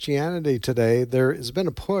of Christianity today, there has been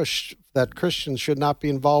a push that Christians should not be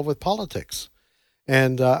involved with politics.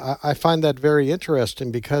 And I find that very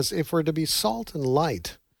interesting because if we're to be salt and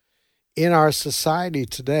light in our society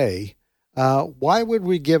today, why would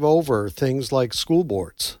we give over things like school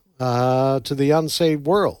boards to the unsaved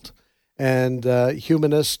world and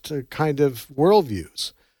humanist kind of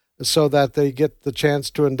worldviews so that they get the chance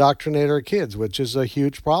to indoctrinate our kids, which is a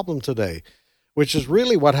huge problem today? Which is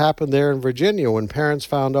really what happened there in Virginia when parents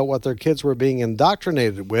found out what their kids were being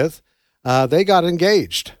indoctrinated with. They got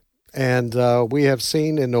engaged. And we have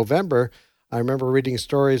seen in November, I remember reading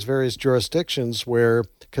stories, various jurisdictions where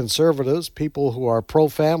conservatives, people who are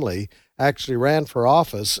pro-family, actually ran for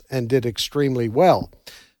office and did extremely well.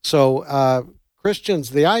 So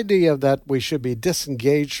Christians, the idea that we should be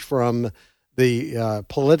disengaged from the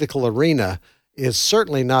political arena is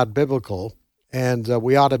certainly not biblical. And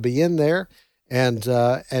we ought to be in there and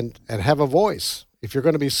have a voice. If you're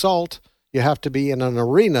going to be salt, you have to be in an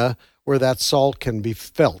arena where that salt can be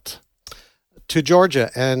felt. To Georgia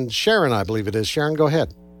and Sharon, I believe it is. Sharon, go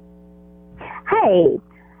ahead. Hey,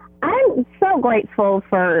 I'm so grateful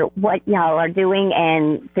for what y'all are doing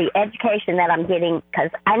and the education that I'm getting because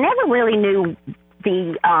I never really knew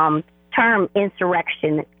the term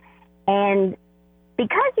insurrection. And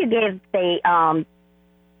because you give the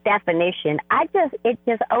definition, it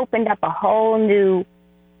just opened up a whole new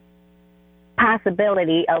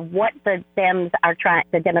possibility of what the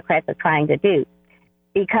Democrats are trying to do.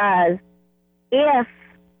 Because if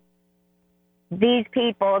these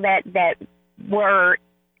people that were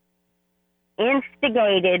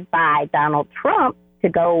instigated by Donald Trump to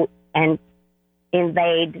go and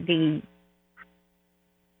invade the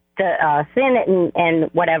Senate and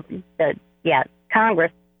whatever,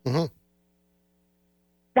 Congress, mm-hmm.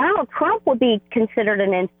 Donald Trump would be considered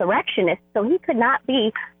an insurrectionist, so he would not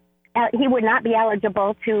be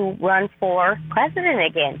eligible to run for president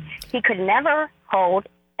again. He could never hold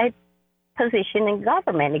a position in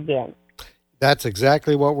government again. That's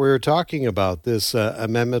exactly what we were talking about, this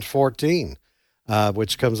Amendment 14,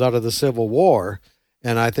 which comes out of the Civil War.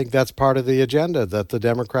 And I think that's part of the agenda, that the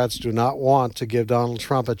Democrats do not want to give Donald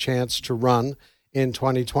Trump a chance to run in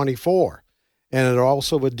 2024. And it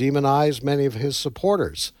also would demonize many of his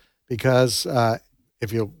supporters because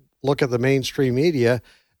if you look at the mainstream media,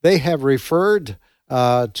 they have referred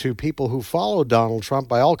to people who follow Donald Trump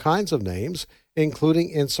by all kinds of names,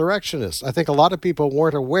 including insurrectionists. I think a lot of people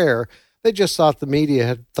weren't aware. They just thought the media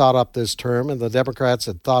had thought up this term and the Democrats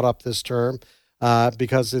had thought up this term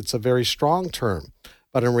because it's a very strong term.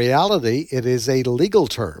 But in reality, it is a legal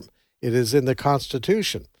term. It is in the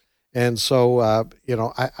Constitution. And so,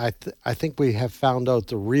 I think we have found out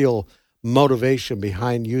the real motivation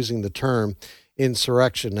behind using the term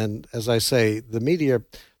insurrection. And as I say, the media,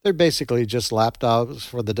 they're basically just lapdogs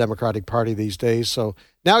for the Democratic Party these days. So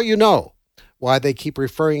now you know why they keep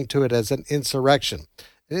referring to it as an insurrection.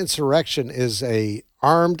 An insurrection is a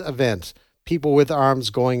armed event, people with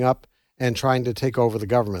arms going up and trying to take over the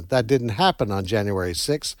government. That didn't happen on January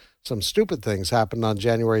 6th. Some stupid things happened on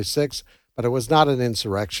January 6th, but it was not an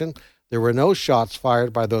insurrection. There were no shots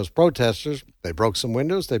fired by those protesters. They broke some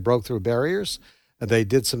windows. They broke through barriers. And they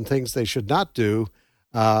did some things they should not do.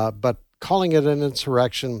 But calling it an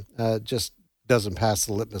insurrection just doesn't pass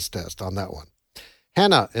the litmus test on that one.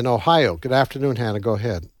 Hannah in Ohio. Good afternoon, Hannah. Go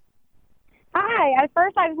ahead. Hi. At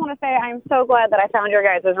first, I just want to say I'm so glad that I found your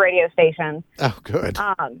guys' radio station. Oh, good.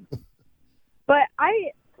 But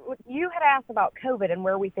you had asked about COVID and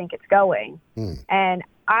where we think it's going. And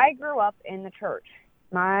I grew up in the church.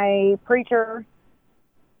 My preacher,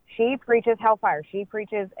 she preaches hellfire. She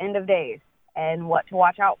preaches end of days and what to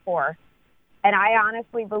watch out for. And I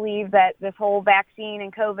honestly believe that this whole vaccine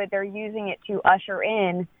and COVID, they're using it to usher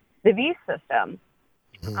in the beast system.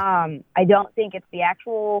 I don't think it's the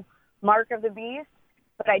actual mark of the beast,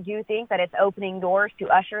 but I do think that it's opening doors to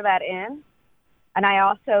usher that in. And I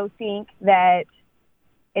also think that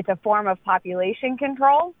it's a form of population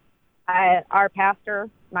control. Our pastor,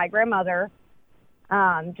 my grandmother,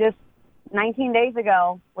 just 19 days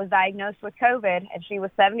ago was diagnosed with COVID, and she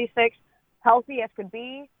was 76, healthy as could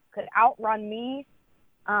be, could outrun me.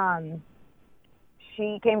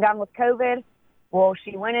 She came down with COVID. Well,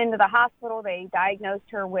 she went into the hospital. They diagnosed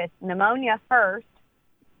her with pneumonia first.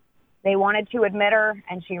 They wanted to admit her,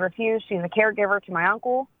 and she refused. She's a caregiver to my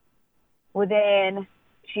uncle. Well, then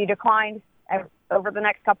she declined. Over the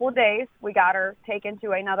next couple of days, we got her taken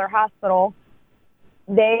to another hospital.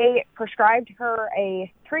 They prescribed her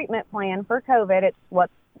a treatment plan for COVID. It's what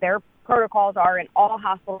their protocols are in all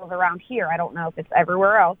hospitals around here. I don't know if it's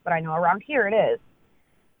everywhere else, but I know around here it is.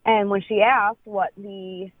 And when she asked what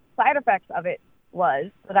the side effects of it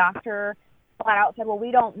was, the doctor flat out said, well,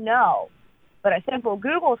 we don't know. But a simple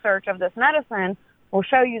Google search of this medicine will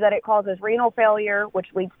show you that it causes renal failure, which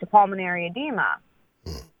leads to pulmonary edema.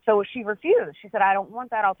 So she refused. She said, I don't want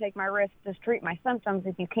that. I'll take my risk. Just treat my symptoms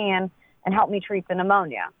if you can and help me treat the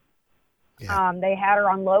pneumonia. Yeah. They had her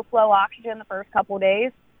on low-flow oxygen the first couple of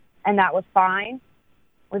days, and that was fine.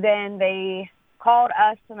 Then they called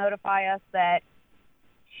us to notify us that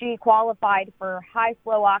she qualified for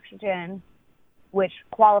high-flow oxygen, which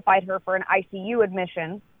qualified her for an ICU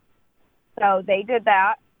admission. So they did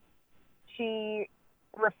that. She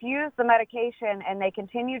refused the medication, and they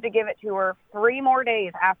continued to give it to her 3 more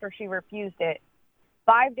days after she refused it.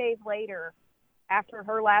 5 days later, after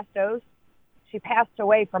her last dose, she passed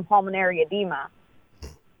away from pulmonary edema.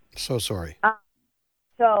 So sorry.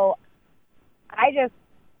 So I just,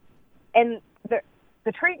 and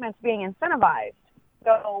the treatment's being incentivized.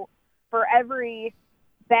 So for every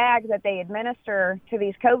bag that they administer to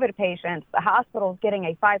these COVID patients, the hospital's getting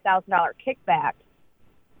a $5,000 kickback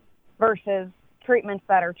versus treatments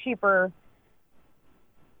that are cheaper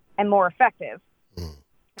and more effective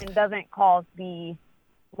and doesn't cause the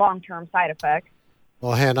long-term side effects.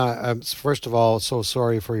 Well, Hannah, I'm first of all so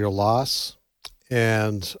sorry for your loss.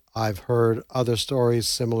 And I've heard other stories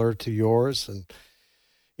similar to yours. And,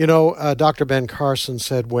 Dr. Ben Carson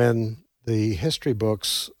said when the history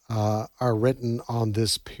books are written on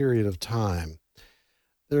this period of time,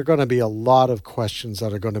 there are going to be a lot of questions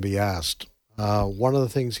that are going to be asked. One of the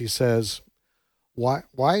things he says,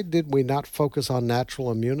 why did we not focus on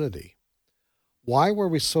natural immunity? Why were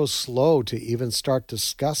we so slow to even start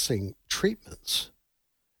discussing treatments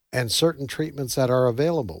and certain treatments that are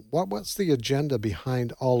available? What's the agenda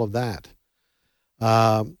behind all of that?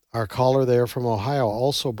 Our caller there from Ohio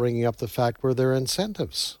also bringing up the fact where there are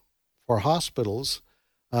incentives for hospitals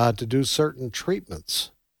to do certain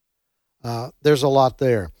treatments. There's a lot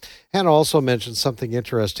there. Hannah also mentioned something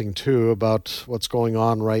interesting, too, about what's going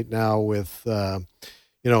on right now with,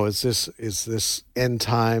 is this end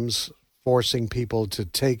times forcing people to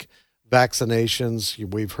take vaccinations?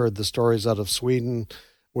 We've heard the stories out of Sweden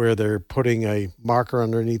where they're putting a marker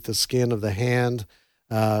underneath the skin of the hand,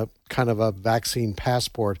 kind of a vaccine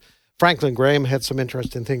passport. Franklin Graham had some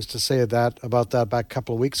interesting things to say about that back a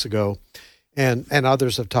couple of weeks ago, and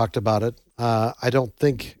others have talked about it. I don't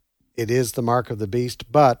think it is the mark of the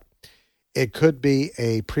beast, but it could be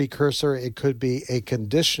a precursor. It could be a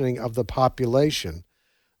conditioning of the population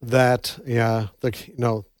that,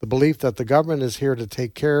 the belief that the government is here to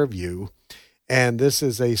take care of you, and this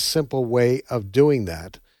is a simple way of doing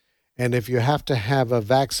that. And if you have to have a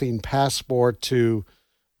vaccine passport to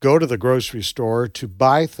go to the grocery store to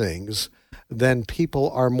buy things, then people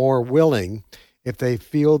are more willing if they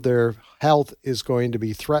feel their health is going to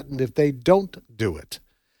be threatened if they don't do it.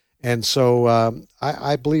 And so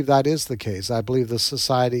I believe that is the case. I believe the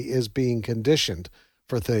society is being conditioned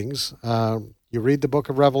for things. You read the book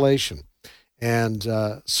of Revelation, and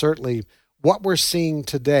certainly what we're seeing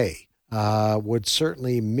today would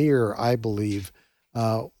certainly mirror, I believe,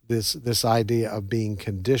 this idea of being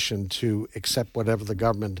conditioned to accept whatever the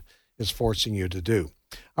government is forcing you to do.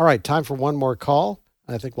 All right, time for one more call.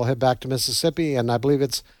 I think we'll head back to Mississippi, and I believe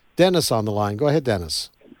it's Dennis on the line. Go ahead, Dennis.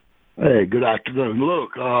 Hey, good afternoon.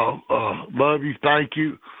 Look, love you, thank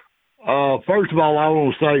you. First of all, I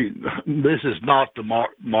want to say this is not the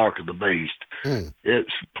mark of the beast. It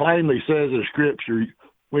plainly says in Scripture,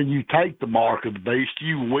 when you take the mark of the beast,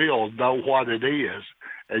 you will know what it is,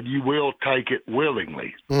 and you will take it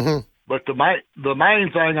willingly. Mm-hmm. But the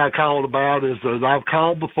main thing I called about is that I've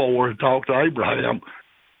called before and talked to Abraham.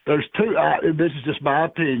 There's two, this is just my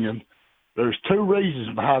opinion, there's two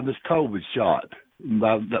reasons behind this COVID shot.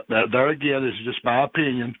 There again, this is just my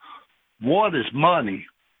opinion. One is money,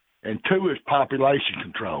 and two is population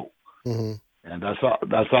control. Mm-hmm. And that's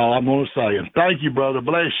all I'm going to say. And thank you, brother.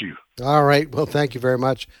 Bless you. All right. Well, thank you very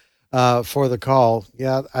much for the call.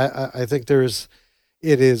 Yeah, I think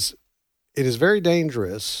it is very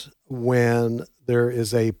dangerous when there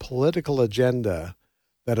is a political agenda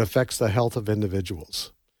that affects the health of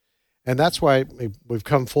individuals. And that's why we've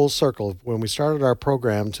come full circle. When we started our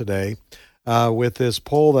program today with this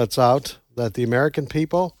poll that's out, that the American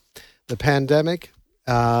people, the pandemic,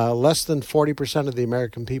 less than 40% of the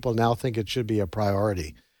American people now think it should be a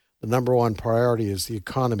priority. The number one priority is the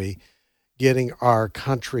economy, getting our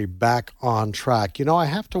country back on track. I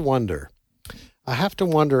have to wonder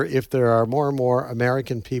if there are more and more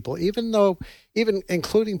American people, even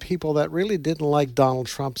including people that really didn't like Donald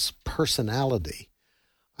Trump's personality.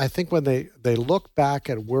 I think when they look back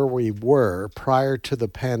at where we were prior to the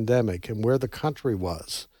pandemic and where the country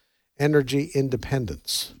was, energy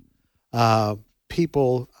independence,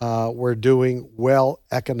 people were doing well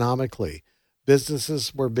economically,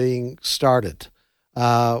 businesses were being started,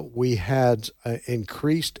 we had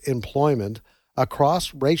increased employment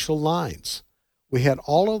across racial lines. We had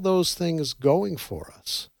all of those things going for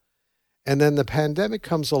us. And then the pandemic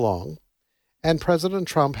comes along, and President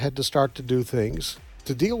Trump had to start to do things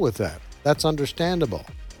to deal with that. That's understandable.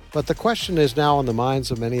 But the question is now on the minds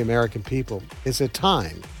of many American people, is it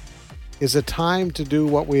time? Is it time to do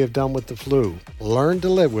what we have done with the flu? Learn to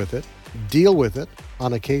live with it, deal with it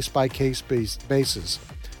on a case-by-case basis.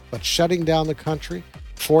 But shutting down the country,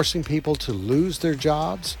 forcing people to lose their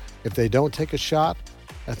jobs if they don't take a shot,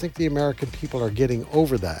 I think the American people are getting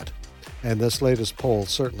over that. And this latest poll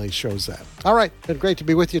certainly shows that. All right, been great to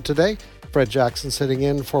be with you today. Fred Jackson sitting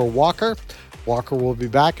in for Walker. Walker will be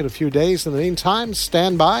back in a few days. In the meantime,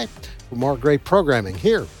 stand by for more great programming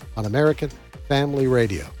here on American Family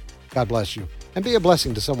Radio. God bless you, and be a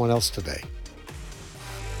blessing to someone else today.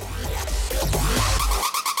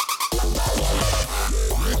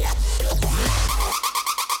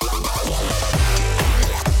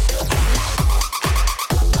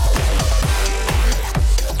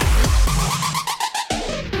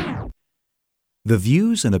 The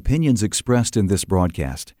views and opinions expressed in this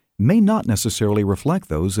broadcast may not necessarily reflect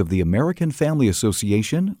those of the American Family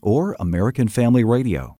Association or American Family Radio.